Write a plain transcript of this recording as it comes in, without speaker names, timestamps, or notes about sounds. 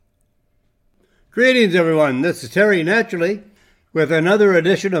Greetings, everyone. This is Terry Naturally with another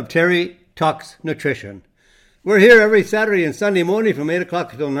edition of Terry Talks Nutrition. We're here every Saturday and Sunday morning from 8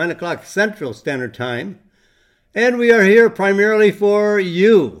 o'clock until 9 o'clock Central Standard Time. And we are here primarily for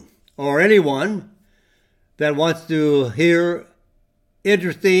you or anyone that wants to hear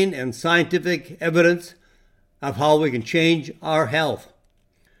interesting and scientific evidence of how we can change our health.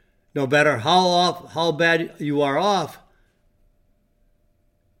 No matter how bad you are off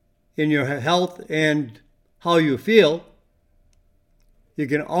in your health and how you feel, you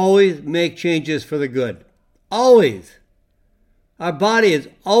can always make changes for the good. Always. Our body is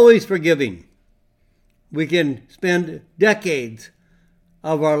always forgiving. We can spend decades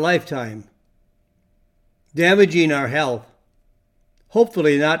of our lifetime damaging our health,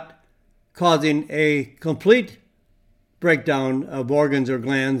 hopefully not causing a complete breakdown of organs or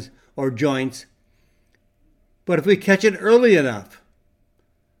glands or joints. But if we catch it early enough,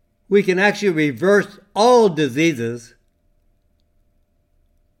 we can actually reverse all diseases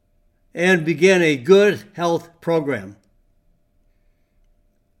and begin a good health program.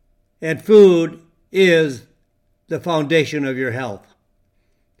 And food is the foundation of your health.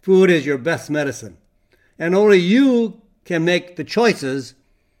 Food is your best medicine. And only you can make the choices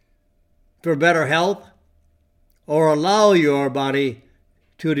for better health or allow your body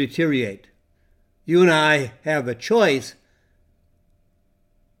to deteriorate. You and I have a choice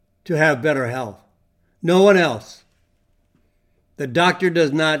to have better health. No one else. The doctor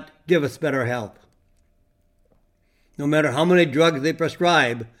does not give us better health. No matter how many drugs they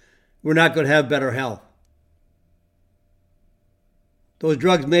prescribe, we're not going to have better health. Those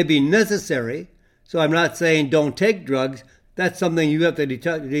drugs may be necessary, so I'm not saying don't take drugs. That's something you have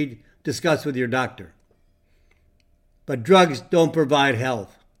to discuss with your doctor. But drugs don't provide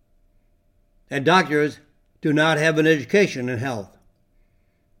health. And doctors do not have an education in health.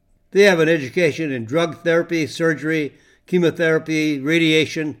 They have an education in drug therapy, surgery, chemotherapy,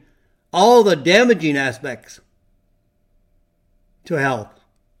 radiation, all the damaging aspects to health.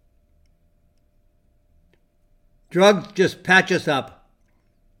 Drugs just patch us up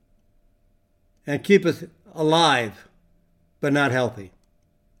and keep us alive, but not healthy.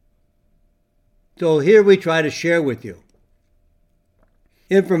 So here we try to share with you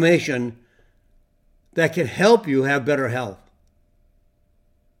information that can help you have better health.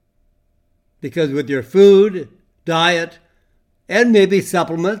 Because with your food, diet, and maybe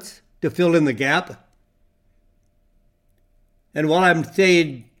supplements to fill in the gap, and while I'm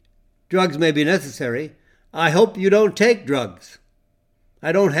saying drugs may be necessary, I hope you don't take drugs.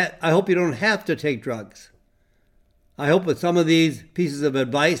 I hope you don't have to take drugs. I hope with some of these pieces of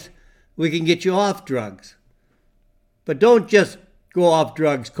advice, we can get you off drugs. But don't just go off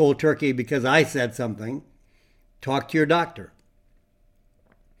drugs cold turkey because I said something. Talk to your doctor.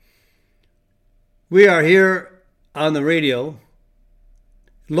 We are here on the radio,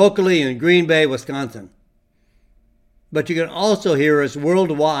 locally in Green Bay, Wisconsin. But you can also hear us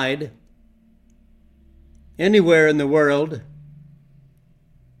worldwide, anywhere in the world,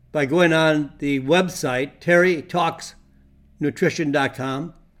 by going on the website,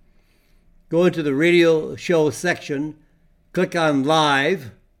 terrytalksnutrition.com. Go into the radio show section, click on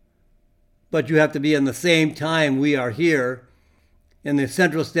live, but you have to be in the same time we are here in the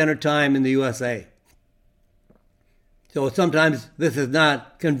Central Standard Time in the USA. So sometimes this is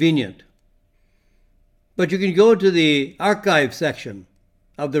not convenient. But you can go to the archive section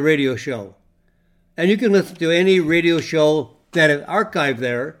of the radio show, and you can listen to any radio show that is archived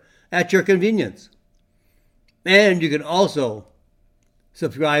there at your convenience. And you can also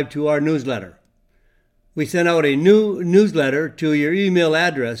subscribe to our newsletter. We send out a new newsletter to your email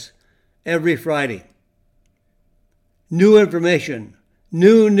address every Friday. New information,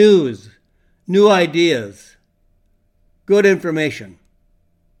 new news, new ideas, good information,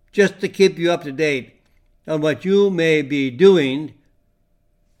 just to keep you up to date on what you may be doing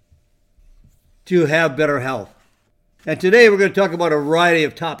to have better health. And today we're going to talk about a variety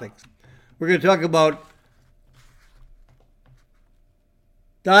of topics. We're going to talk about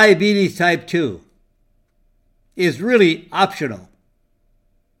diabetes type 2 is really optional.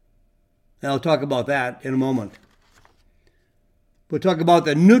 And I'll talk about that in a moment. We'll talk about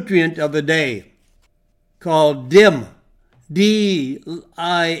the nutrient of the day called DIM.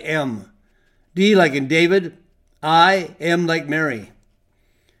 D-I-M. D like in David, I, M like Mary.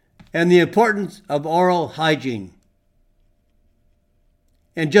 And the importance of oral hygiene.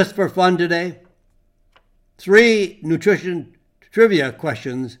 And just for fun today, 3 nutrition trivia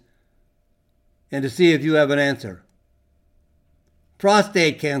questions and to see if you have an answer.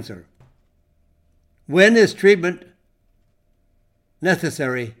 Prostate cancer. When is treatment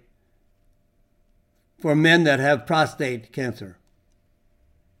necessary for men that have prostate cancer.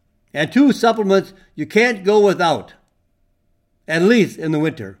 And 2 supplements you can't go without, at least in the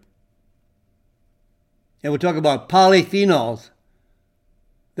winter. And we'll talk about polyphenols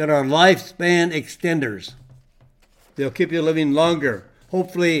that are lifespan extenders. They'll keep you living longer,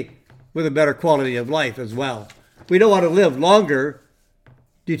 hopefully with a better quality of life as well. We don't want to live longer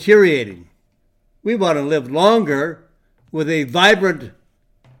deteriorating. We want to live longer with a vibrant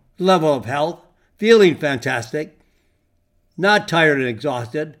level of health, feeling fantastic, not tired and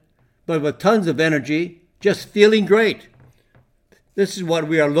exhausted, but with tons of energy, just feeling great. This is what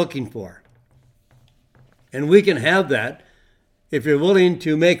we are looking for. And we can have that if you're willing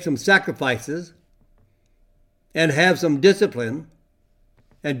to make some sacrifices and have some discipline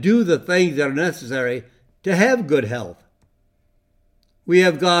and do the things that are necessary to have good health. We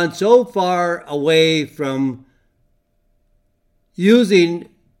have gone so far away from using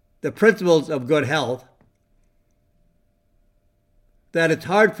the principles of good health that it's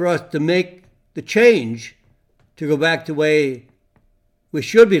hard for us to make the change to go back to the way we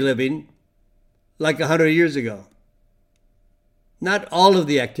should be living like 100 years ago. Not all of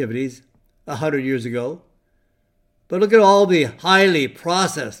the activities 100 years ago, but look at all the highly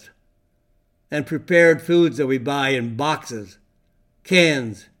processed and prepared foods that we buy in boxes,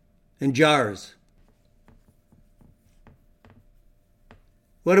 cans, and jars.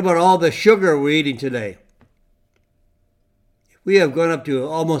 What about all the sugar we're eating today? We have gone up to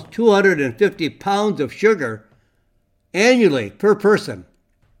almost 250 pounds of sugar annually per person.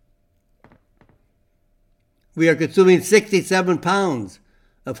 We are consuming 67 pounds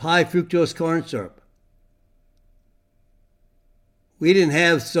of high fructose corn syrup. We didn't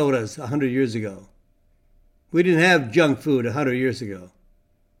have sodas 100 years ago. We didn't have junk food 100 years ago.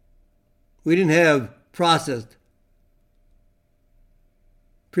 We didn't have processed,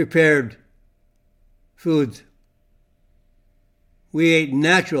 prepared foods. We ate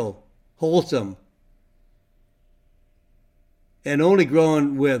natural, wholesome, and only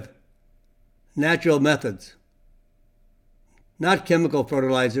grown with natural methods. Not chemical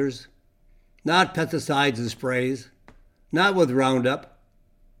fertilizers, not pesticides and sprays, not with Roundup.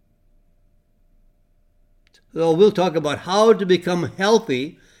 So we'll talk about how to become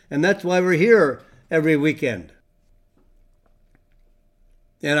healthy, and that's why we're here every weekend.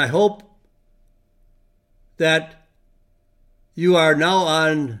 And I hope that you are now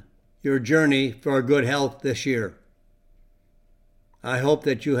on your journey for good health this year. I hope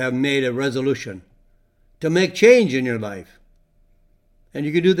that you have made a resolution to make change in your life. And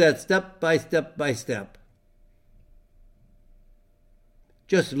you can do that step by step by step.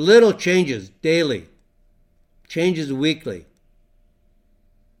 Just little changes daily, changes weekly.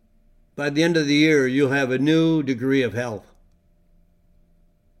 By the end of the year, you'll have a new degree of health.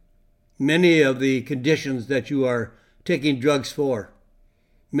 Many of the conditions that you are taking drugs for,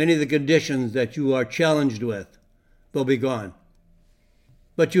 many of the conditions that you are challenged with will be gone.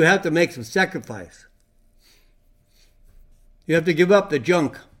 But you have to make some sacrifice. You have to give up the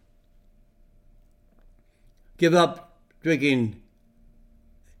junk. Give up drinking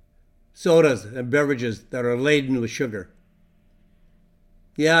sodas and beverages that are laden with sugar.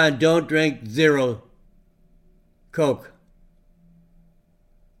 Yeah, and don't drink zero Coke.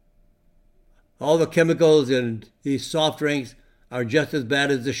 All the chemicals in these soft drinks are just as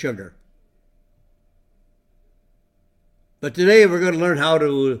bad as the sugar. But today we're going to learn how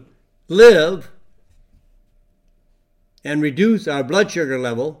to live and reduce our blood sugar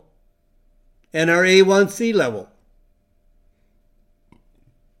level and our A1C level.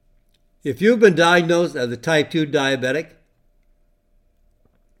 If you've been diagnosed as a type 2 diabetic,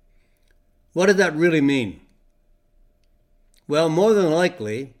 what does that really mean? Well, more than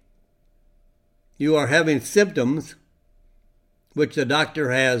likely, you are having symptoms which the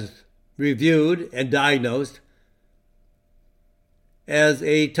doctor has reviewed and diagnosed as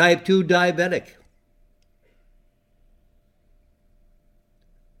a type 2 diabetic.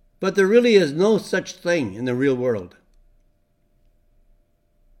 But there really is no such thing in the real world.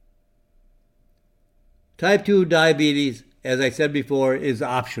 Type 2 diabetes, as I said before, is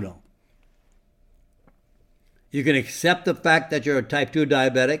optional. You can accept the fact that you're a type 2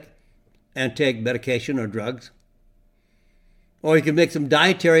 diabetic and take medication or drugs. Or you can make some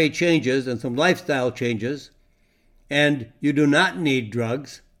dietary changes and some lifestyle changes, and you do not need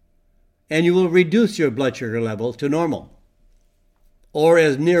drugs, and you will reduce your blood sugar level to normal, or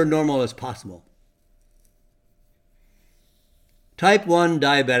as near normal as possible. Type 1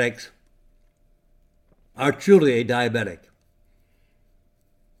 diabetics are truly a diabetic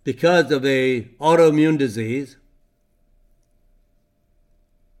because of an autoimmune disease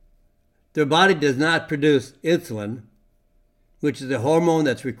their body does not produce insulin, which is the hormone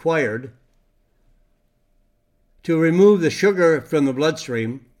that's required to remove the sugar from the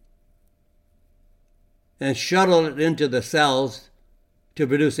bloodstream and shuttle it into the cells to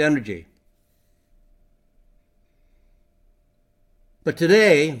produce energy. But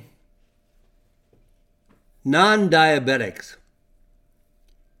today, non-diabetics,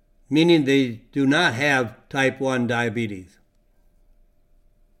 meaning they do not have type 1 diabetes,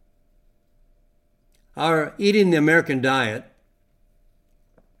 are eating the American diet,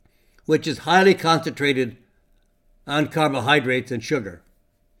 which is highly concentrated on carbohydrates and sugar.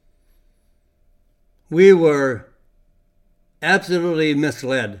 We were absolutely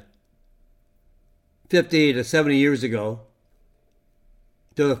misled 50 to 70 years ago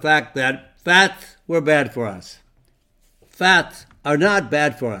to the fact that fats were bad for us. Fats are not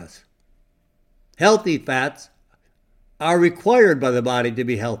bad for us. Healthy fats are required by the body to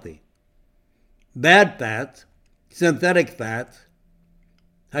be healthy. Bad fats, synthetic fats,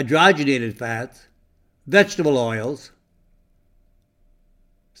 hydrogenated fats, vegetable oils,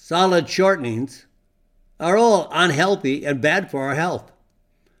 solid shortenings are all unhealthy and bad for our health.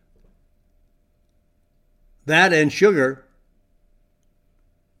 That and sugar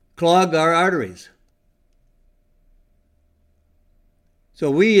clog our arteries. So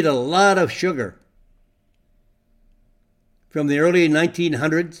we eat a lot of sugar. From the early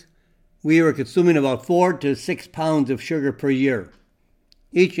 1900s, we were consuming about 4 to 6 pounds of sugar per year,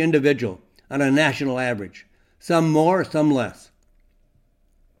 each individual on a national average, some more, some less.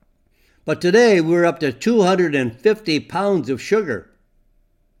 But today we're up to 250 pounds of sugar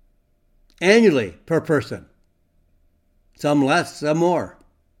annually per person, some less, some more.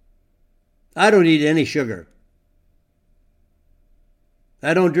 I don't eat any sugar.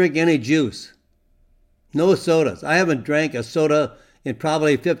 I don't drink any juice. No sodas. I haven't drank a soda in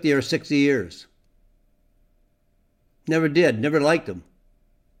probably 50 or 60 years. Never did. Never liked them.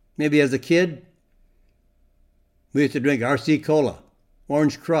 Maybe as a kid, we used to drink RC Cola,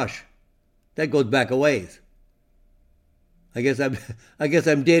 Orange Crush. That goes back a ways. I guess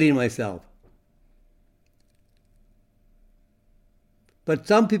I'm dating myself. But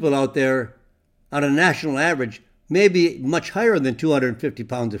some people out there, on a national average, may be much higher than 250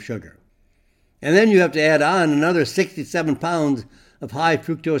 pounds of sugar. And then you have to add on another 67 pounds of high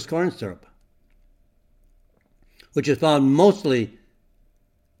fructose corn syrup, which is found mostly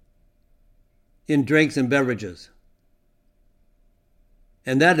in drinks and beverages.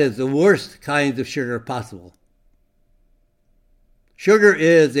 And that is the worst kinds of sugar possible. Sugar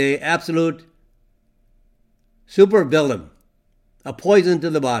is an absolute supervillain, a poison to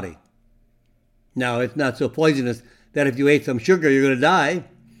the body. Now, it's not so poisonous that if you ate some sugar, you're going to die.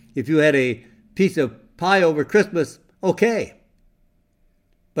 If you had a piece of pie over Christmas, okay.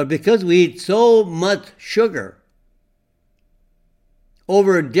 But because we eat so much sugar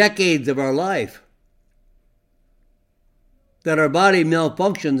over decades of our life, that our body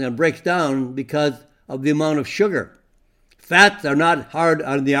malfunctions and breaks down because of the amount of sugar. Fats are not hard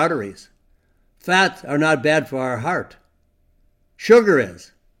on the arteries. Fats are not bad for our heart. Sugar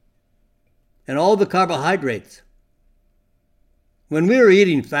is. And all the carbohydrates. When we were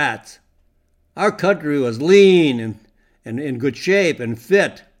eating fats, our country was lean and in good shape and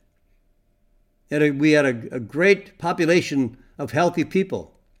fit. And we had a great population of healthy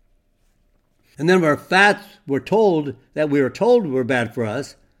people. And then our fats were told were bad for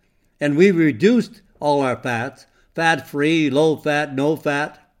us, and we reduced all our fats, fat-free, low-fat,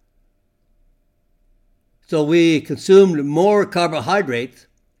 no-fat. So we consumed more carbohydrates,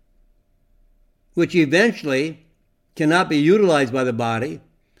 which eventually cannot be utilized by the body.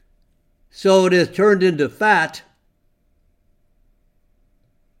 So it is turned into fat,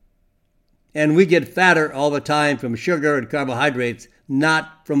 and we get fatter all the time from sugar and carbohydrates,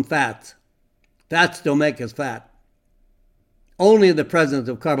 not from fats. Fats don't make us fat. Only in the presence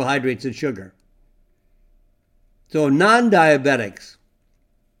of carbohydrates and sugar. So non-diabetics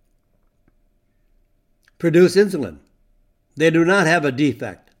produce insulin. They do not have a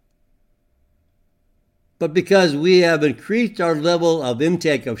defect. But because we have increased our level of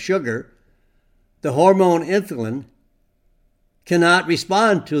intake of sugar, the hormone insulin cannot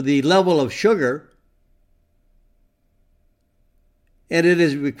respond to the level of sugar, and it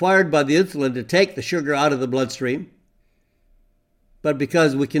is required by the insulin to take the sugar out of the bloodstream. But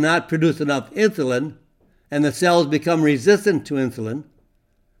because we cannot produce enough insulin, and the cells become resistant to insulin,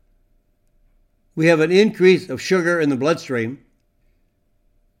 we have an increase of sugar in the bloodstream.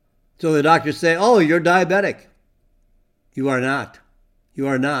 So the doctors say, oh, you're diabetic. You are not. You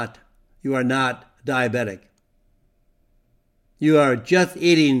are not. You are not diabetic. You are just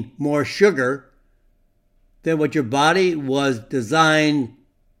eating more sugar than what your body was designed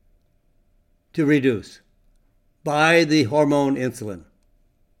to reduce by the hormone insulin.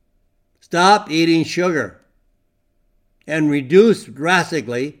 Stop eating sugar and reduce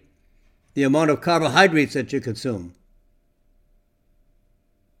drastically the amount of carbohydrates that you consume.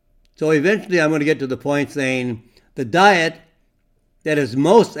 So eventually I'm going to get to the point saying the diet that is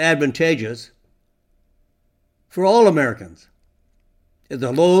most advantageous for all Americans is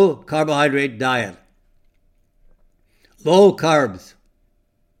a low carbohydrate diet. Low carbs.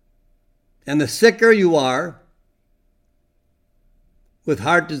 And the sicker you are with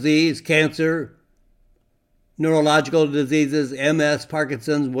heart disease, cancer, neurological diseases, MS,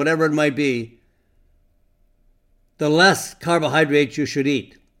 Parkinson's, whatever it might be, the less carbohydrates you should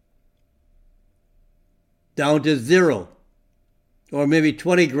eat. Down to 0 or maybe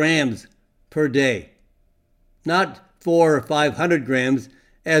 20 grams per day. Not 400 or 500 grams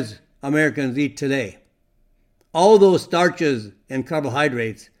as Americans eat today. All those starches and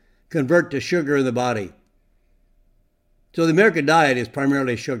carbohydrates convert to sugar in the body. So the American diet is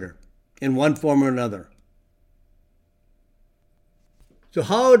primarily sugar in one form or another. So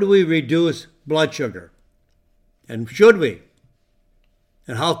how do we reduce blood sugar? And should we?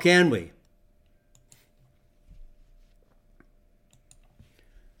 And how can we?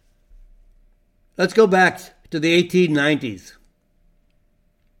 Let's go back to the 1890s.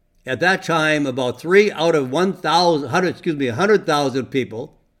 At that time, about 3 out of 100,000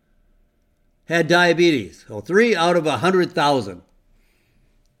 people had diabetes. So 3 out of 100,000.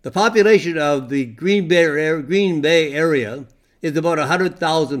 The population of the Green Bay area is about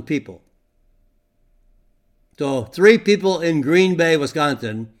 100,000 people. So 3 people in Green Bay,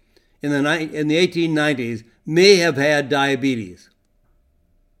 Wisconsin, in the 1890s may have had diabetes.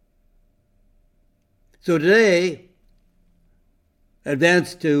 So today,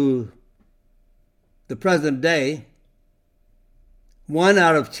 advanced to the present day, 1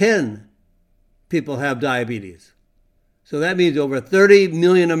 out of 10 people have diabetes. So that means over 30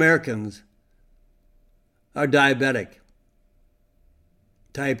 million Americans are diabetic.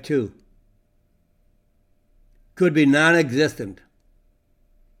 Type 2. Could be non-existent.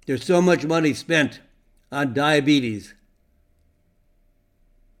 There's so much money spent on diabetes.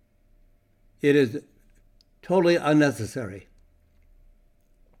 It is totally unnecessary.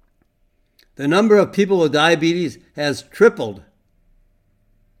 The number of people with diabetes has tripled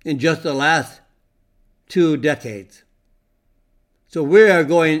in just the last 2 decades. So we are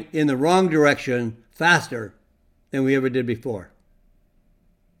going in the wrong direction faster than we ever did before.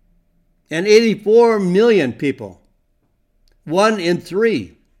 And 84 million people, 1 in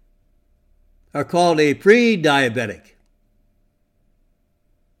 3, are called a pre-diabetic.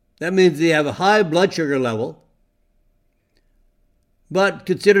 That means they have a high blood sugar level, but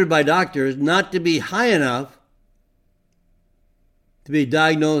considered by doctors not to be high enough to be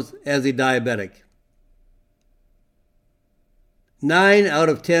diagnosed as a diabetic. 9 out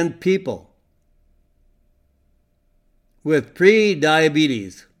of 10 people with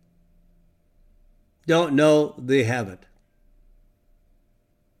pre-diabetes don't know they have it.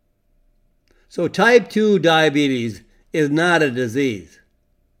 So type 2 diabetes is not a disease.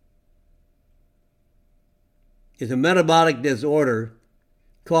 It's a metabolic disorder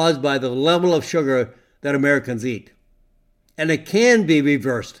caused by the level of sugar that Americans eat. And it can be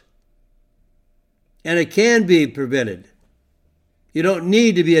reversed. And it can be prevented. You don't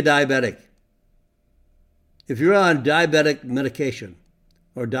need to be a diabetic. If you're on diabetic medication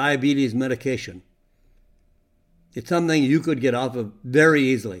or diabetes medication, it's something you could get off of very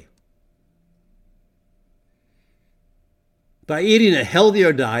easily. By eating a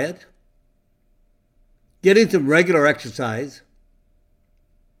healthier diet, getting some regular exercise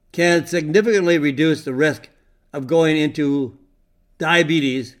can significantly reduce the risk of going into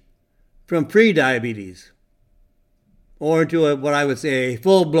diabetes from pre-diabetes or into what I would say a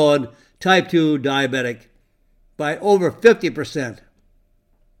full-blown type 2 diabetic by over 50%.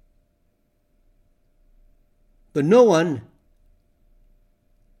 But no one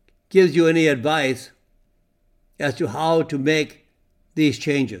gives you any advice as to how to make these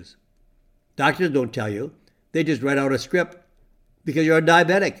changes. Doctors don't tell you. They just write out a script because you're a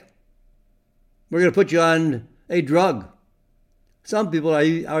diabetic. We're going to put you on a drug. Some people are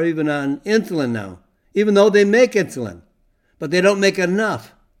even on insulin now, even though they make insulin, but they don't make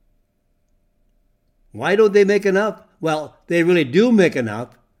enough. Why don't they make enough? Well, they really do make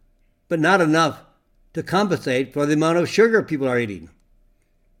enough, but not enough to compensate for the amount of sugar people are eating.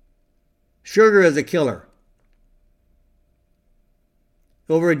 Sugar is a killer.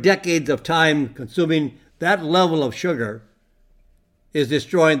 Over decades of time consuming that level of sugar is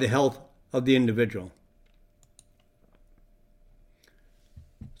destroying the health of the individual.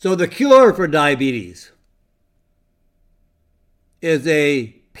 So the cure for diabetes is a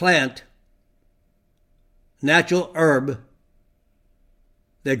plant, natural herb,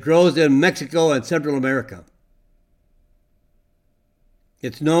 that grows in Mexico and Central America.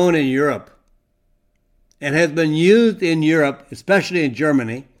 It's known in Europe and has been used in Europe, especially in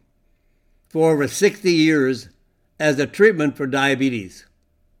Germany, for over 60 years as a treatment for diabetes.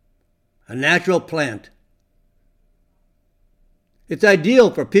 A natural plant. It's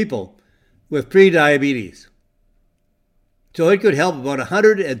ideal for people with prediabetes. So it could help about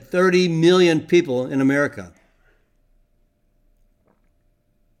 130 million people in America.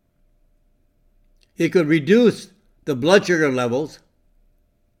 It could reduce the blood sugar levels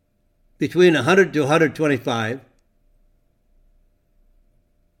between 100 to 125,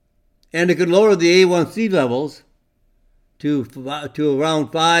 and it could lower the A1C levels to around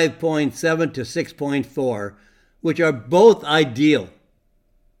 5.7 to 6.4, which are both ideal.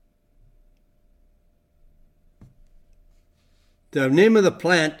 The name of the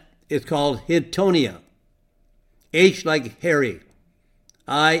plant is called Hintonia. H like Harry,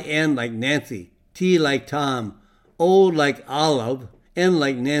 I-N like Nancy, T like Tom, O like Olive, N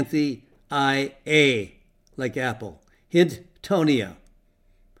like Nancy, I-A like Apple. Hintonia.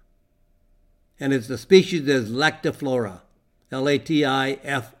 And the species is Lactiflora,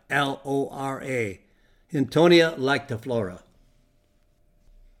 Latiflora. Hintonia lactiflora.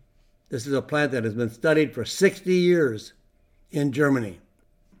 This is a plant that has been studied for 60 years in Germany.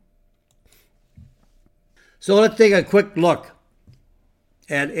 So let's take a quick look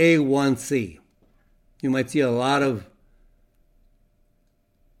at A1C. You might see a lot of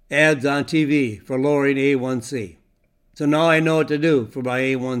ads on TV for lowering A1C. So now I know what to do for my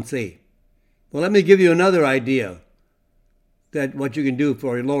A1C. Well, let me give you another idea that what you can do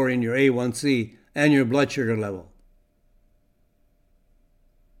for lowering your A1C and your blood sugar level.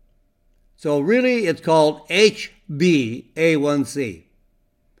 So really it's called HbA1c,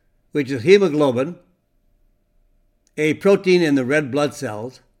 which is hemoglobin, a protein in the red blood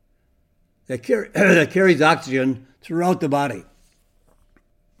cells that carries oxygen throughout the body.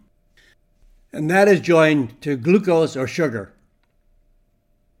 And that is joined to glucose or sugar.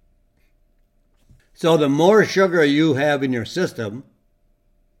 So the more sugar you have in your system,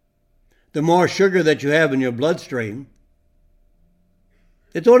 the more sugar that you have in your bloodstream,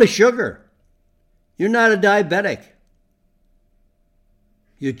 it's only sugar. You're not a diabetic.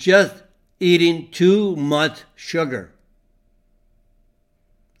 You're just eating too much sugar.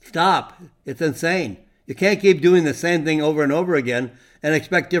 Stop. It's insane. You can't keep doing the same thing over and over again and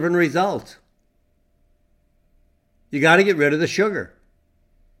expect different results. You got to get rid of the sugar.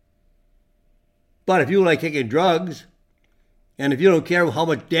 But if you like taking drugs, and if you don't care how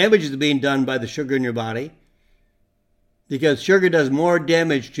much damage is being done by the sugar in your body, because sugar does more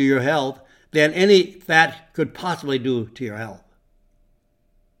damage to your health than any fat could possibly do to your health.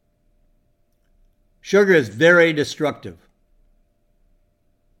 Sugar is very destructive.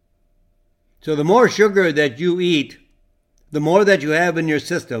 So the more sugar that you eat, the more that you have in your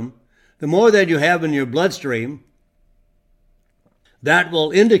system, the more that you have in your bloodstream, that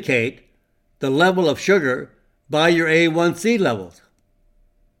will indicate the level of sugar by your A1C levels.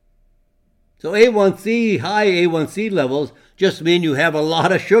 So A1C, high A1C levels just mean you have a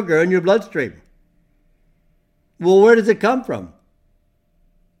lot of sugar in your bloodstream. Well, where does it come from?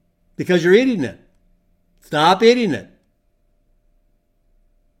 Because you're eating it. Stop eating it.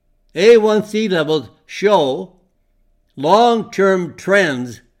 A1C levels show long-term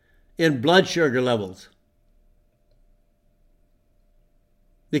trends in blood sugar levels.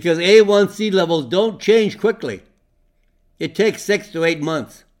 Because A1C levels don't change quickly. It takes 6 to 8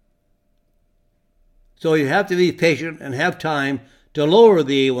 months. So you have to be patient and have time to lower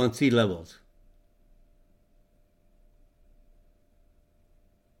the A1C levels.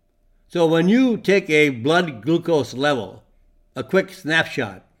 So when you take a blood glucose level, a quick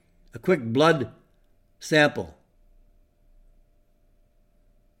snapshot, a quick blood sample,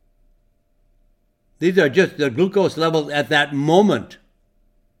 these are just the glucose levels at that moment.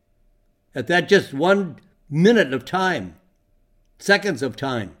 At that just 1 minute of time, seconds of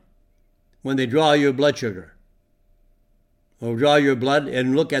time, when they draw your blood sugar. Or draw your blood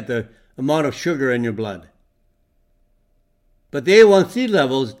and look at the amount of sugar in your blood. But the A1C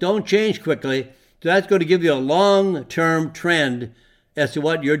levels don't change quickly, so that's going to give you a long-term trend as to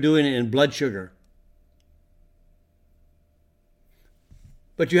what you're doing in blood sugar.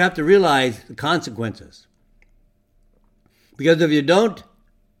 But you have to realize the consequences. Because if you don't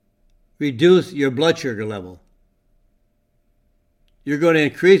reduce your blood sugar level, you're going to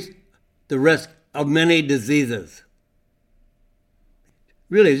increase the risk of many diseases.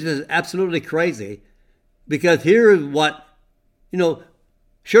 Really, this is absolutely crazy, because here is what,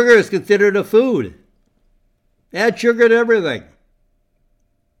 sugar is considered a food. Add sugar to everything.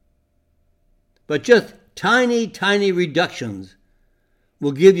 But just tiny, tiny reductions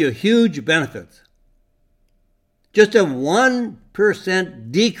will give you huge benefits. Just a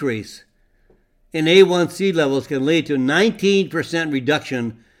 1% decrease in A1C levels can lead to 19%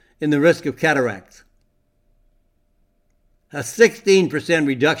 reduction in the risk of cataracts, a 16%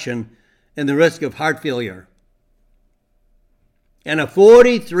 reduction in the risk of heart failure, and a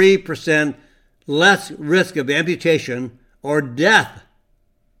 43% less risk of amputation or death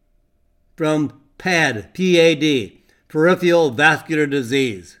from PAD, P-A-D, peripheral vascular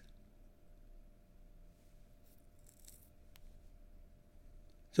disease.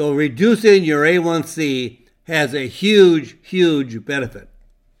 So reducing your A1C has a huge, huge benefit.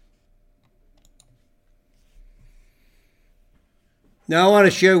 Now I want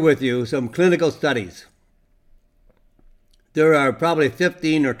to share with you some clinical studies. There are probably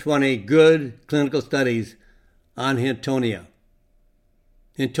 15 or 20 good clinical studies on Hintonia.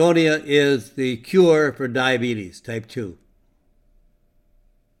 Hintonia is the cure for diabetes type 2.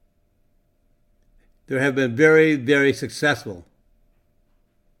 There have been very, very successful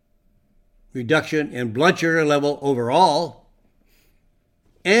reduction in blood sugar level overall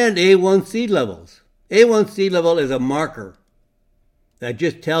and A1C levels. A1C level is a marker that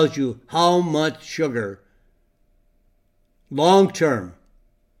just tells you how much sugar long-term.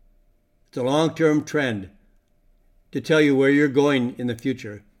 It's a long-term trend to tell you where you're going in the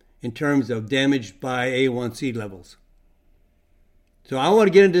future in terms of damage by A1C levels. So I want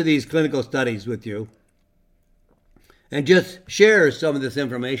to get into these clinical studies with you and just share some of this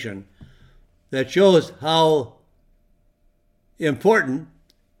information that shows how important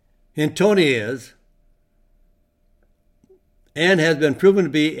Hintonia is and has been proven to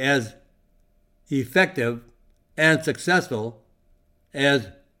be as effective and successful as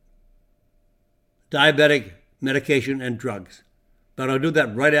diabetic medication and drugs. But I'll do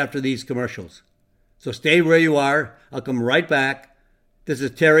that right after these commercials. So stay where you are. I'll come right back. This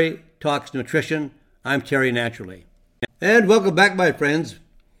is Terry Talks Nutrition. I'm Terry Naturally. And welcome back, my friends.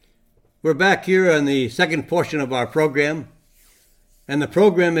 We're back here on the second portion of our program. And the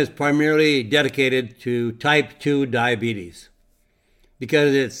program is primarily dedicated to type 2 diabetes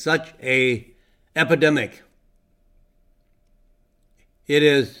because it's such an epidemic. It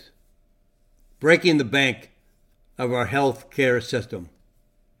is breaking the bank of our health care system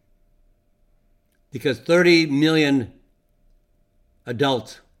because 30 million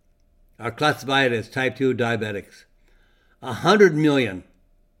adults are classified as type 2 diabetics. 100 million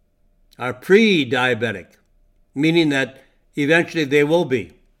are pre-diabetic, meaning that eventually they will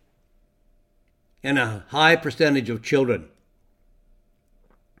be, and a high percentage of children.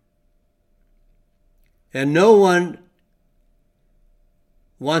 And no one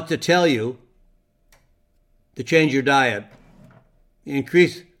wants to tell you to change your diet,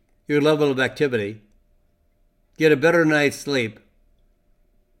 increase your level of activity, get a better night's sleep,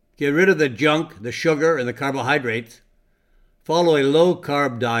 get rid of the junk, the sugar, and the carbohydrates, follow a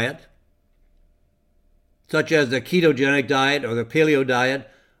low-carb diet, such as the ketogenic diet or the paleo diet,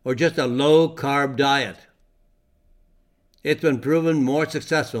 or just a low-carb diet. It's been proven more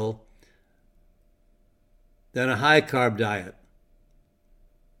successful than a high-carb diet.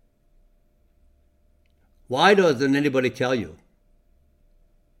 Why doesn't anybody tell you?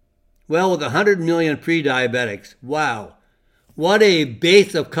 Well, with 100 million pre-diabetics, wow, what a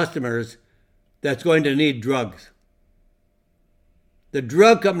base of customers that's going to need drugs. The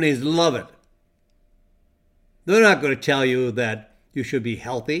drug companies love it. They're not going to tell you that you should be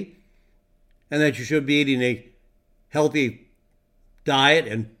healthy and that you should be eating a healthy diet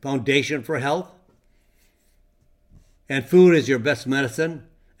and foundation for health. And food is your best medicine,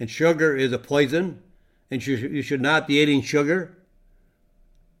 and sugar is a poison, and you should not be eating sugar.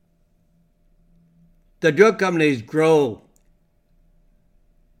 The drug companies grow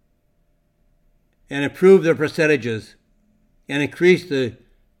and improve their percentages and increase the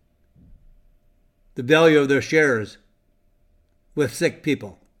value of their shares with sick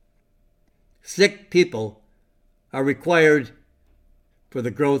people. Sick people are required for the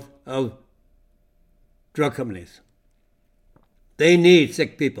growth of drug companies. They need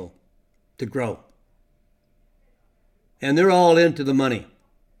sick people to grow. And they're all into the money.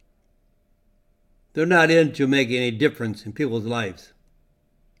 They're not into making any difference in people's lives.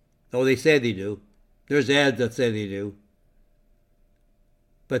 Though they say they do. There's ads that say they do.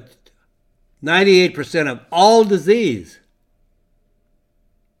 But 98% of all disease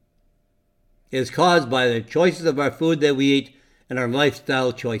is caused by the choices of our food that we eat and our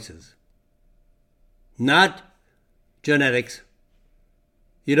lifestyle choices. Not genetics.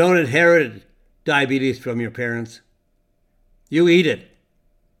 You don't inherit diabetes from your parents. You eat it.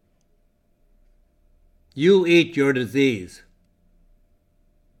 You eat your disease.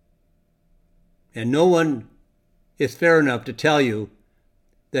 And no one is fair enough to tell you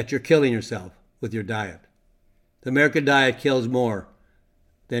that you're killing yourself with your diet. The American diet kills more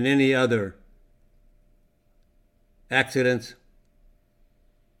than any other accidents,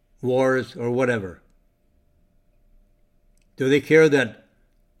 wars, or whatever. Do they care that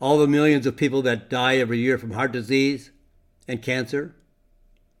all the millions of people that die every year from heart disease and cancer?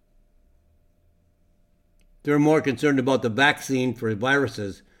 They're more concerned about the vaccine for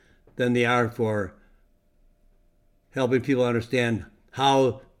viruses than they are for helping people understand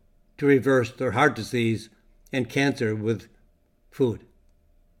how to reverse their heart disease and cancer with food.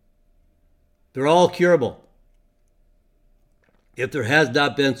 They're all curable if there has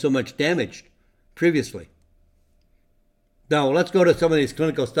not been so much damage previously. Now, let's go to some of these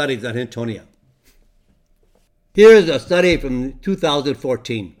clinical studies on Hintonia. Here's a study from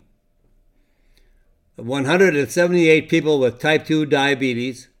 2014. 178 people with type 2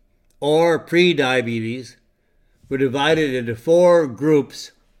 diabetes or pre-diabetes were divided into four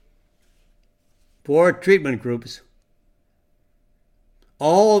treatment groups.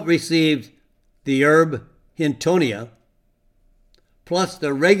 All received the herb Hintonia plus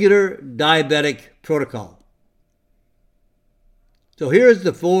the regular diabetic protocol. So here's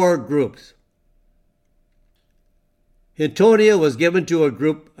the four groups. Hintonia was given to a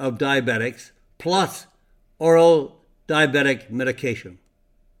group of diabetics plus oral diabetic medication.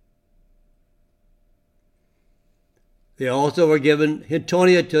 They also were given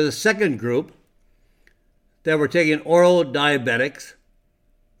Hintonia to the second group that were taking oral diabetes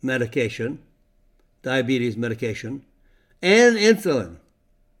medication, and insulin.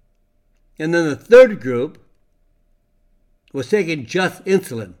 And then the third group was taking just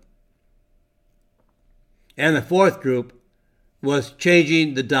insulin. And the fourth group was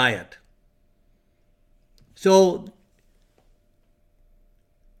changing the diet. So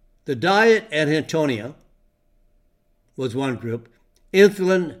the diet and Hintonia was one group.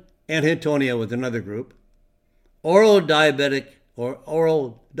 Insulin and Hintonia was another group. Oral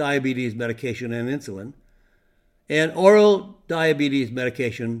diabetes medication and insulin. And oral diabetes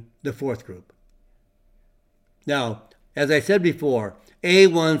medication, the fourth group. Now, as I said before,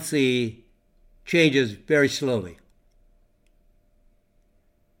 A1C changes very slowly.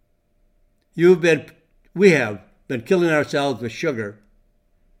 We have been killing ourselves with sugar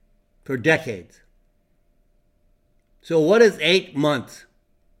for decades. So what is 8 months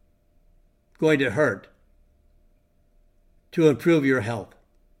going to hurt to improve your health?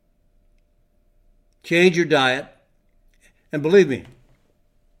 Change your diet, and believe me,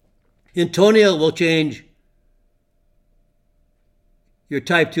 Hintonia will change your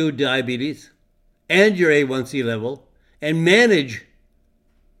type 2 diabetes and your A1C level and manage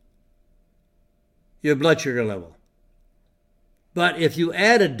your blood sugar level. But if you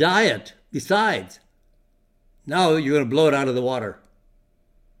add a diet besides, now you're going to blow it out of the water.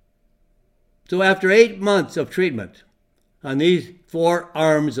 So after 8 months of treatment on these four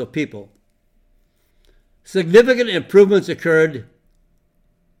arms of people, significant improvements occurred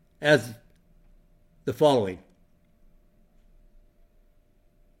as the following.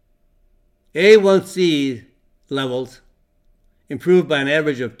 A1C levels improved by an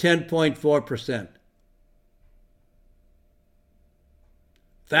average of 10.4%.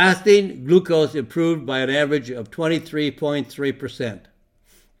 Fasting glucose improved by an average of 23.3%.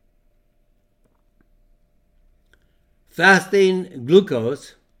 Fasting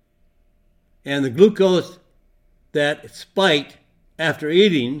glucose and the glucose that spiked after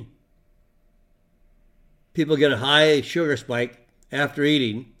eating, people get a high sugar spike after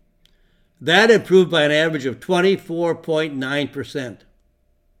eating, that improved by an average of 24.9%.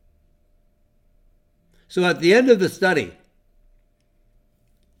 So at the end of the study,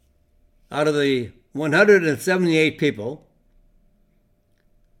 out of the 178 people,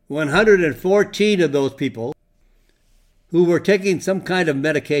 114 of those people who were taking some kind of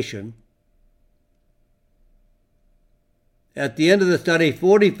medication, at the end of the study,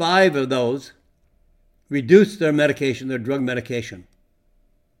 45 of those reduced their medication, their drug medication.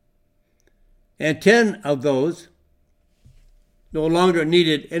 And 10 of those no longer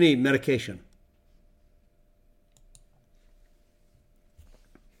needed any medication.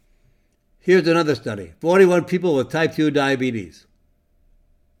 Here's another study. 41 people with type 2 diabetes.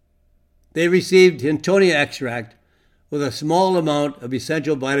 They received Hintonia extract with a small amount of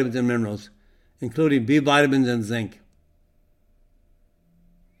essential vitamins and minerals including B vitamins and zinc.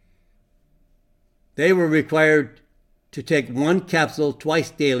 They were required to take 1 capsule twice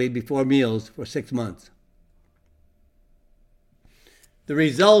daily before meals for 6 months. The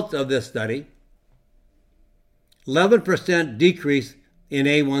result of this study, 11% decrease in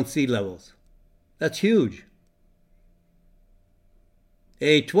A1C levels. That's huge.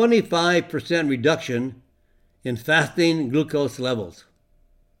 A 25% reduction in fasting glucose levels.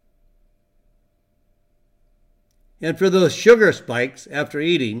 And for those sugar spikes after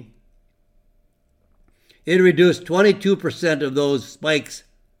eating, it reduced 22% of those spikes,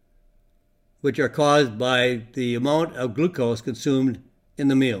 which are caused by the amount of glucose consumed in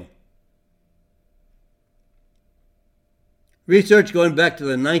the meal. Research going back to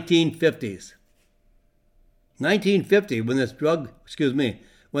the 1950s. 1950, when this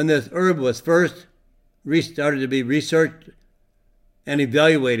herb was first started to be researched and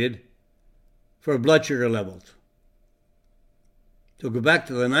evaluated for blood sugar levels. So go back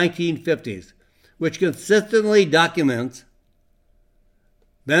to the 1950s, which consistently documents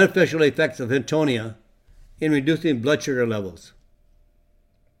beneficial effects of Hintonia in reducing blood sugar levels.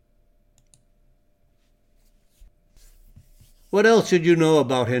 What else should you know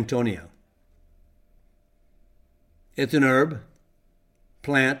about Hintonia? It's an herb,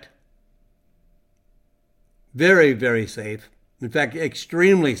 plant, very, very safe. In fact,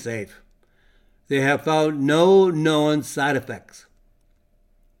 extremely safe. They have found no known side effects.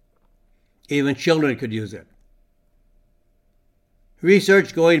 Even children could use it.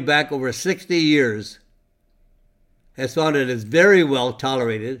 Research going back over 60 years has found it is very well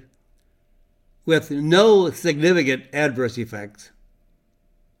tolerated with no significant adverse effects.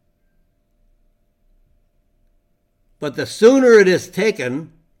 But the sooner it is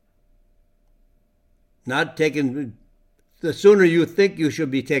taken, the sooner you think you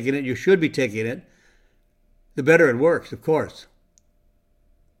should be taking it, the better it works, of course.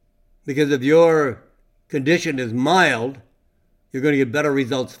 Because if your condition is mild, you're going to get better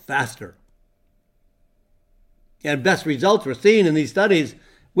results faster. And best results were seen in these studies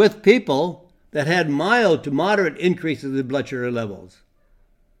with people that had mild to moderate increases in blood sugar levels.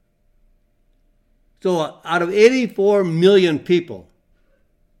 So out of 84 million people,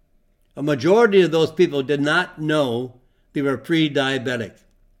 a majority of those people did not know they were pre-diabetic.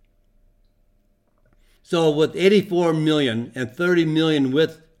 So with 84 million and 30 million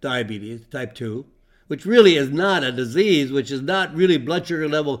with diabetes, type 2, which really is not a disease, which is not really blood sugar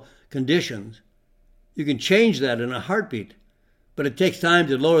level conditions, you can change that in a heartbeat, but it takes time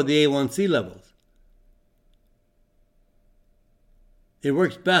to lower the A1C levels. It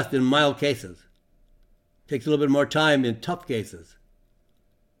works best in mild cases. It takes a little bit more time in tough cases.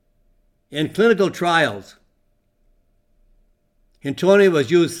 In clinical trials, Hintonia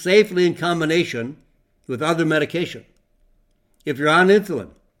was used safely in combination with other medication. If you're on insulin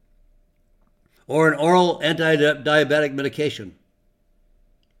or an oral anti-diabetic medication,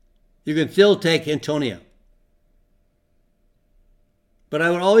 you can still take Hintonia. But I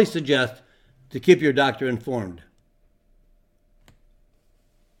would always suggest to keep your doctor informed.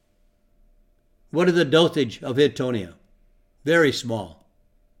 What is the dosage of Hintonia? Very small.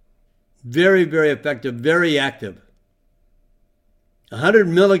 Very, very effective, very active. 100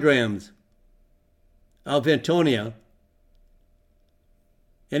 milligrams of Hintonia,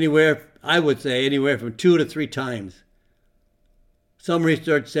 I would say anywhere from 2 to 3 times. Some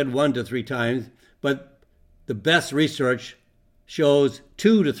research said 1 to 3 times, but the best research shows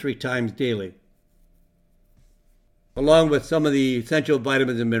 2 to 3 times daily, along with some of the essential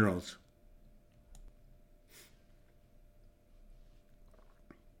vitamins and minerals.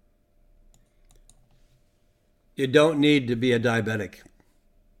 You don't need to be a diabetic.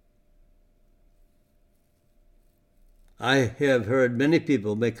 I have heard many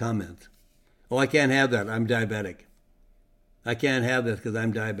people make comments. Oh, I can't have that. I'm diabetic. I can't have this because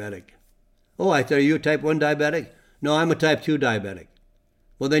I'm diabetic. Oh, I said, are you a type 1 diabetic? No, I'm a type 2 diabetic.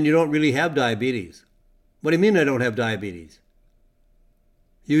 Well, then you don't really have diabetes. What do you mean I don't have diabetes?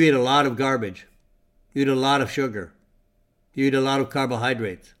 You eat a lot of garbage. You eat a lot of sugar. You eat a lot of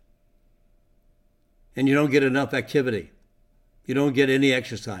carbohydrates. And you don't get enough activity. You don't get any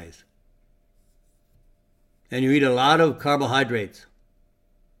exercise. And you eat a lot of carbohydrates,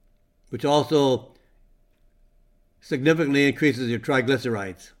 which also significantly increases your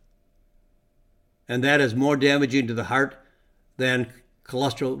triglycerides. And that is more damaging to the heart than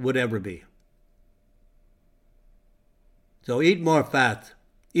cholesterol would ever be. So eat more fat,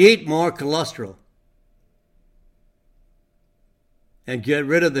 eat more cholesterol, and get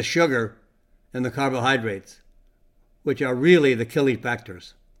rid of the sugar and the carbohydrates, which are really the killing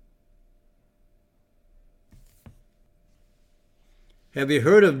factors. Have you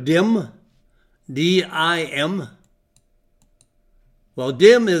heard of DIM? D-I-M? Well,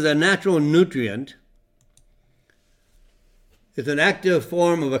 DIM is a natural nutrient. It's an active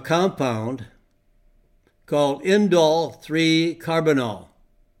form of a compound called indole-3-carbinol.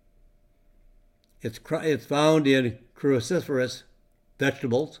 It's found in cruciferous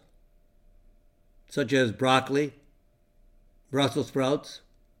vegetables, such as broccoli, Brussels sprouts,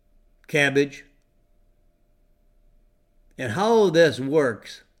 cabbage. And how this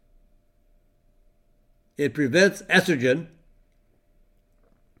works, it prevents estrogen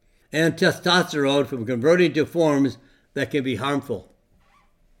and testosterone from converting to forms that can be harmful.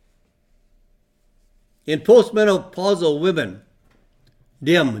 In postmenopausal women,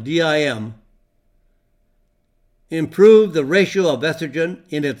 DIM, D-I-M, improve the ratio of estrogen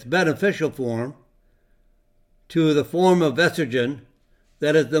in its beneficial form to the form of estrogen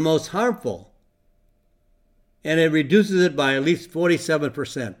that is the most harmful, and it reduces it by at least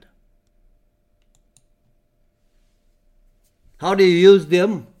 47%. How do you use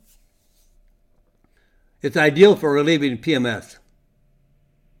DIM? It's ideal for relieving PMS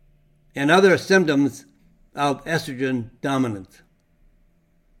and other symptoms of estrogen dominance.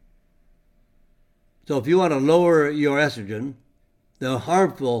 So if you want to lower your estrogen, the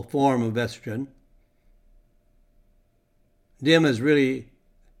harmful form of estrogen, DIM is really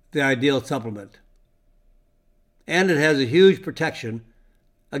the ideal supplement. And it has a huge protection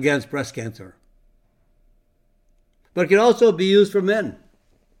against breast cancer. But it can also be used for men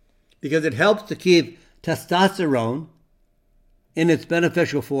because it helps to keep testosterone in its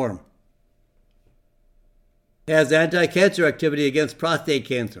beneficial form. It has anti-cancer activity against prostate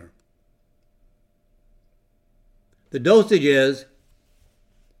cancer. The dosage is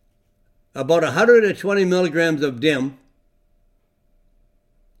about 120 milligrams of DIM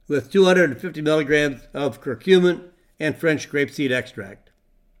with 250 milligrams of curcumin and French grapeseed extract.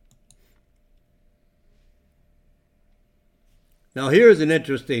 Now here's an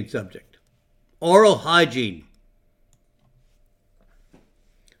interesting subject. Oral hygiene.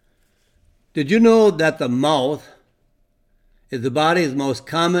 Did you know that the mouth is the body's most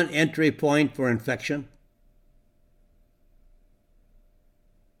common entry point for infection?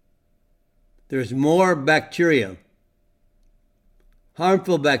 There's more bacteria,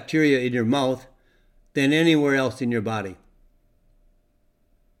 harmful bacteria in your mouth than anywhere else in your body.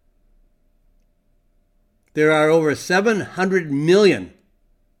 There are over 700 million.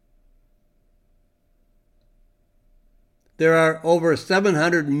 There are over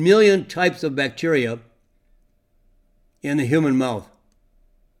 700 million types of bacteria in the human mouth.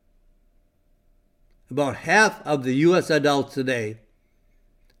 About half of the U.S. adults today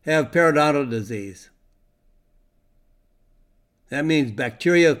have periodontal disease. That means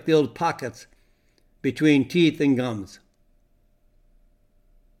bacteria-filled pockets between teeth and gums.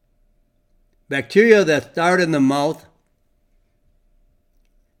 Bacteria that start in the mouth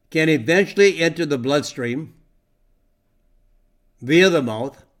can eventually enter the bloodstream via the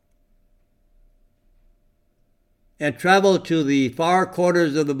mouth and travel to the far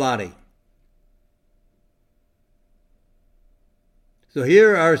corners of the body. So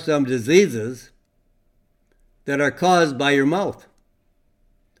here are some diseases that are caused by your mouth,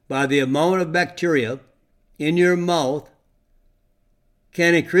 by the amount of bacteria in your mouth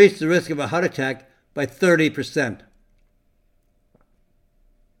can increase the risk of a heart attack by 30%.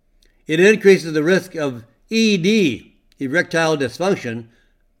 It increases the risk of ED, erectile dysfunction,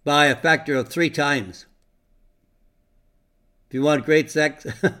 by a factor of 3 times. If you want great sex,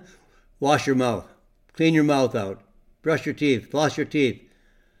 wash your mouth, clean your mouth out, brush your teeth, floss your teeth.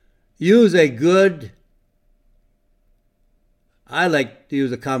 Use a good, I like to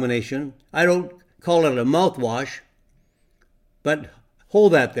use a combination. I don't call it a mouthwash, but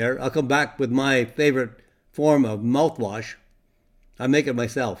hold that there. I'll come back with my favorite form of mouthwash. I make it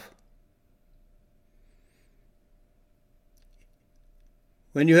myself.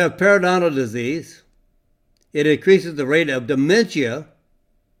 When you have periodontal disease, it increases the rate of dementia,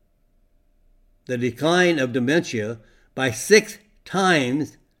 the decline of dementia, by 6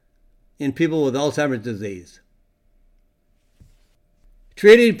 times in people with Alzheimer's disease.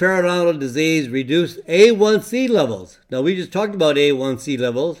 Treating periodontal disease reduces A1C levels. Now, we just talked about A1C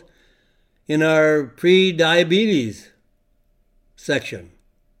levels in our pre-diabetes section.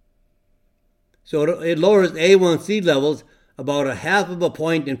 So it lowers A1C levels about 0.5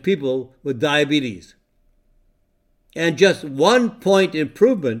 point in people with diabetes. And just 1 point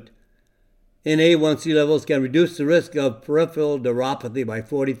improvement in A1C levels can reduce the risk of peripheral neuropathy by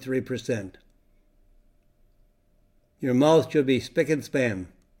 43%. Your mouth should be spick and span.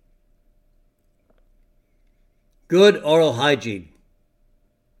 Good oral hygiene.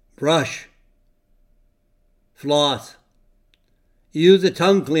 brush, floss, use a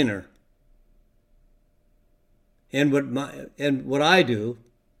tongue cleaner. And what I do,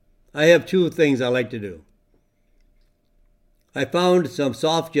 I have two things I like to do. I found some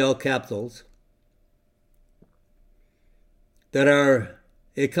soft gel capsules that are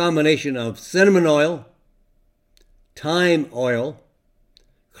a combination of cinnamon oil, thyme oil,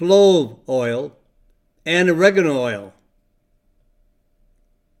 clove oil, and oregano oil.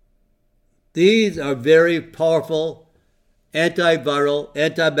 These are very powerful antiviral,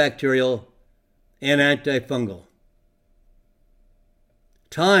 antibacterial, and antifungal.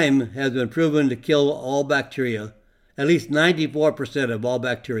 Thyme has been proven to kill all bacteria, at least 94% of all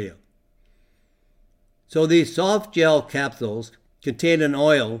bacteria. So these soft gel capsules contain an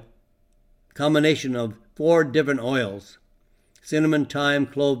oil, combination of 4 different oils: cinnamon, thyme,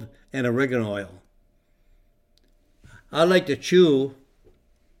 clove, and oregano oil. I like to chew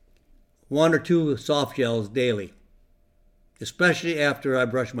 1 or 2 soft gels daily, especially after I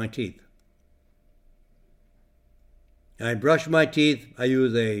brush my teeth. I brush my teeth. I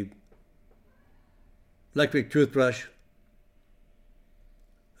use a electric toothbrush.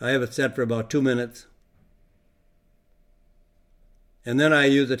 I have it set for about 2 minutes. And then I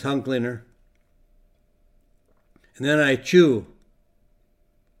use a tongue cleaner. And then I chew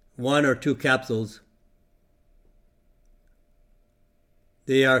 1 or 2 capsules.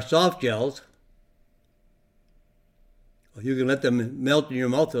 They are soft gels. You can let them melt in your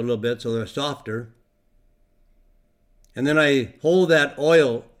mouth a little bit so they're softer. And then I hold that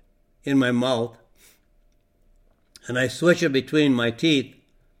oil in my mouth and I swish it between my teeth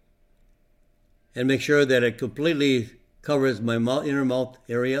and make sure that it completely covers my inner mouth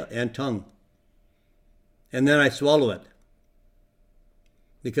area and tongue. And then I swallow it,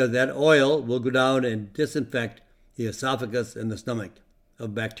 because that oil will go down and disinfect the esophagus and the stomach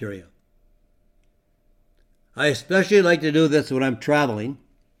of bacteria. I especially like to do this when I'm traveling,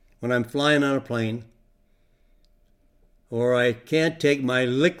 when I'm flying on a plane, or I can't take my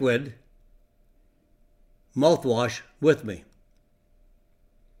liquid mouthwash with me.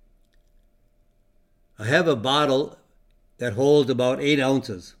 I have a bottle that holds about 8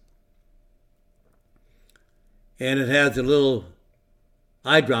 ounces. And it has a little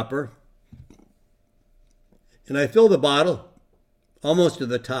eyedropper. And I fill the bottle almost to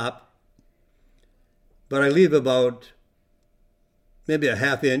the top, but I leave about maybe a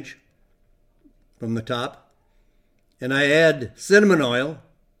 ½ inch from the top. And I add cinnamon oil,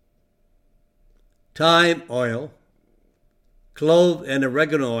 thyme oil, clove and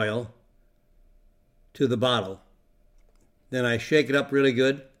oregano oil to the bottle. Then I shake it up really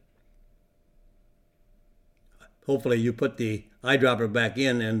good. Hopefully you put the eyedropper back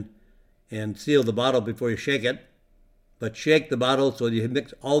in and seal the bottle before you shake it. But shake the bottle so you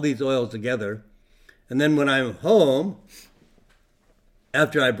mix all these oils together. And then when I'm home,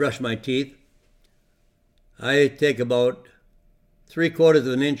 after I brush my teeth, I take about 3/4 of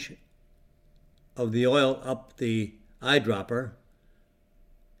an inch of the oil up the eyedropper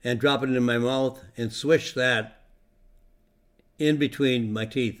and drop it in my mouth and swish that in between my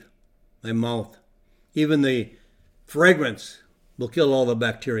teeth, my mouth. Even the fragrance will kill all the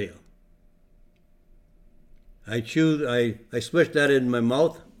bacteria. I swish that in my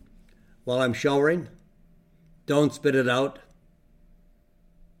mouth while I'm showering. Don't spit it out.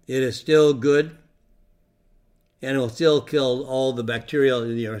 It is still good, and it will still kill all the bacteria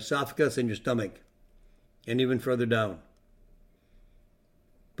in your esophagus and your stomach, and even further down.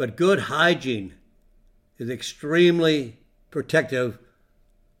 But good hygiene is extremely protective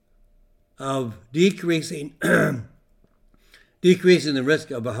of decreasing the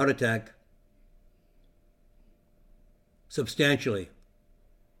risk of a heart attack substantially,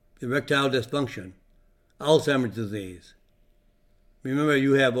 erectile dysfunction, Alzheimer's disease. Remember,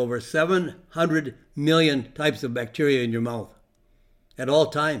 you have over 700 million types of bacteria in your mouth at all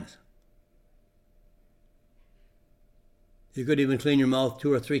times. You could even clean your mouth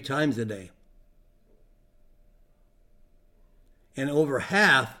 2 or 3 times a day. And over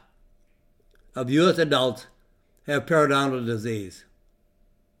half of U.S. adults have periodontal disease.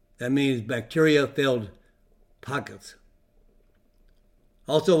 That means bacteria-filled pockets.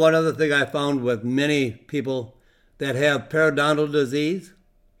 Also, one other thing I found with many people that have periodontal disease,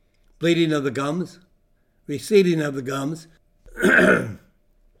 bleeding of the gums, receding of the gums,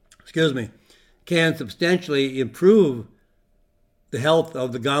 can substantially improve the health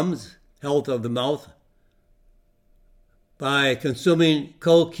of the gums, health of the mouth, by consuming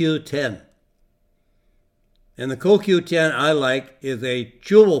CoQ10. And the CoQ10 I like is a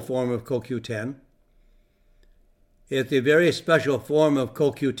chewable form of CoQ10. It's a very special form of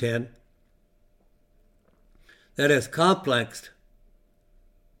CoQ10 that is complexed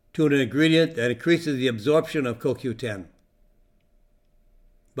to an ingredient that increases the absorption of CoQ10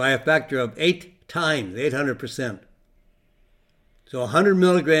 by a factor of 8 times, 800%. So 100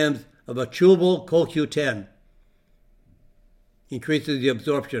 milligrams of a chewable CoQ10 increases the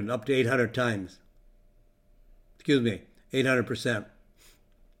absorption up to 800 times. 800%.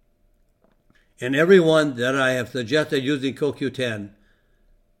 And everyone that I have suggested using CoQ10,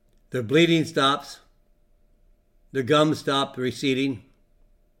 their bleeding stops, their gums stop receding,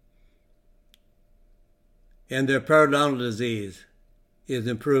 and their periodontal disease is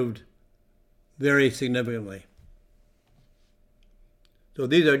improved very significantly. So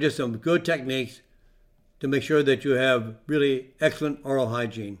these are just some good techniques to make sure that you have really excellent oral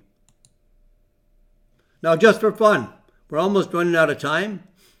hygiene. Now, just for fun, we're almost running out of time,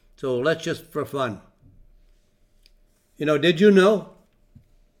 so let's just for fun. Did you know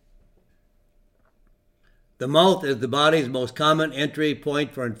the mouth is the body's most common entry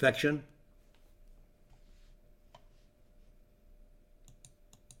point for infection?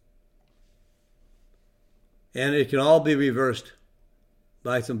 And it can all be reversed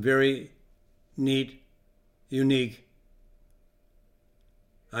by some very neat, unique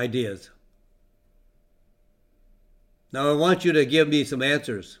ideas. Now I want you to give me some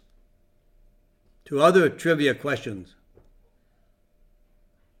answers to other trivia questions.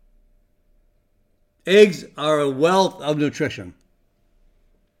 Eggs are a wealth of nutrition.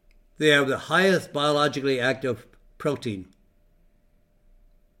 They have the highest biologically active protein.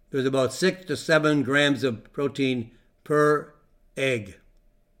 There's about 6 to 7 grams of protein per egg.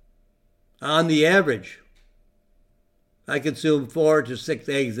 On the average, I consume 4 to 6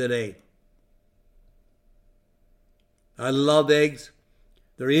 eggs a day. I love eggs.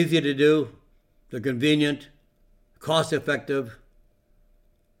 They're easy to do. They're convenient, cost-effective,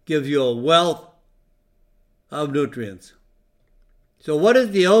 gives you a wealth of nutrients. So what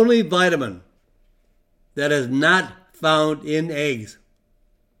is the only vitamin that is not found in eggs?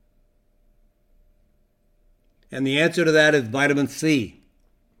 And the answer to that is vitamin C.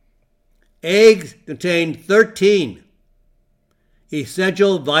 Eggs contain 13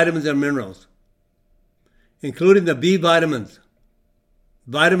 essential vitamins and minerals, including the B vitamins,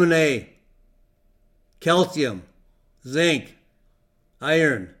 vitamin A, calcium, zinc,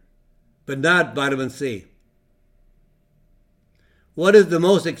 iron, but not vitamin C. What is the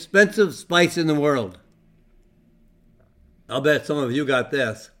most expensive spice in the world? I'll bet some of you got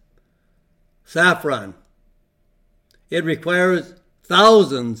this. Saffron. It requires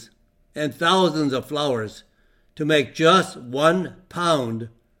thousands and thousands of flowers to make just 1 pound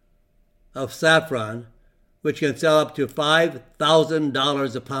of saffron, which can sell up to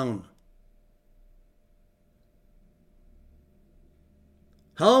 $5,000 a pound.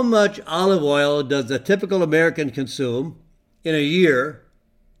 How much olive oil does a typical American consume in a year,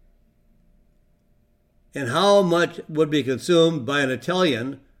 and how much would be consumed by an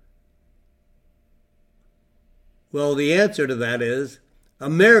Italian? Well, the answer to that is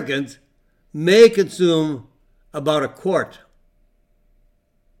Americans may consume about 1 quart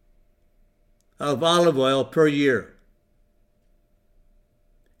of olive oil per year.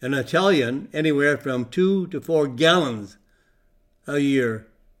 An Italian, anywhere from 2 to 4 gallons a year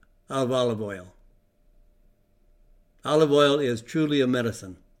of olive oil. Olive oil is truly a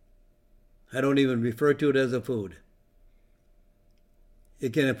medicine. I don't even refer to it as a food.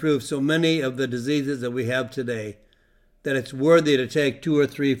 It can improve so many of the diseases that we have today that it's worthy to take 2 or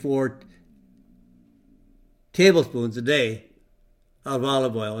 3, 4 tablespoons a day of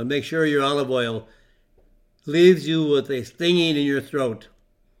olive oil. And make sure your olive oil leaves you with a stinging in your throat,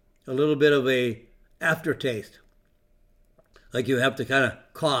 a little bit of a aftertaste, like you have to kind of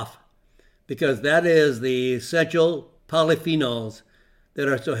cough, because that is the essential polyphenols that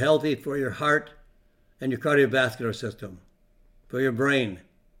are so healthy for your heart and your cardiovascular system, for your brain,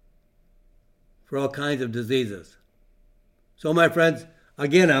 for all kinds of diseases. So, my friends,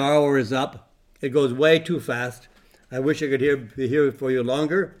 again, our hour is up. It goes way too fast. I wish I could be here for you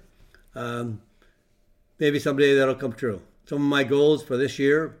longer. Maybe someday that'll come true. Some of my goals for this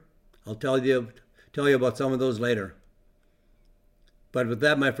year, I'll tell you about some of those later. But with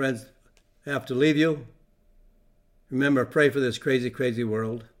that, my friends, I have to leave you. Remember, pray for this crazy, crazy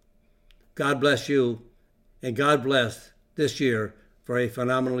world. God bless you, and God bless this year for a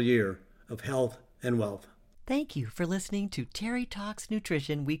phenomenal year of health and wealth. Thank you for listening to Terry Talks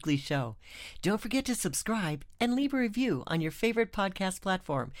Nutrition Weekly Show. Don't forget to subscribe and leave a review on your favorite podcast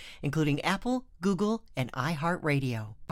platform, including Apple, Google, and iHeartRadio.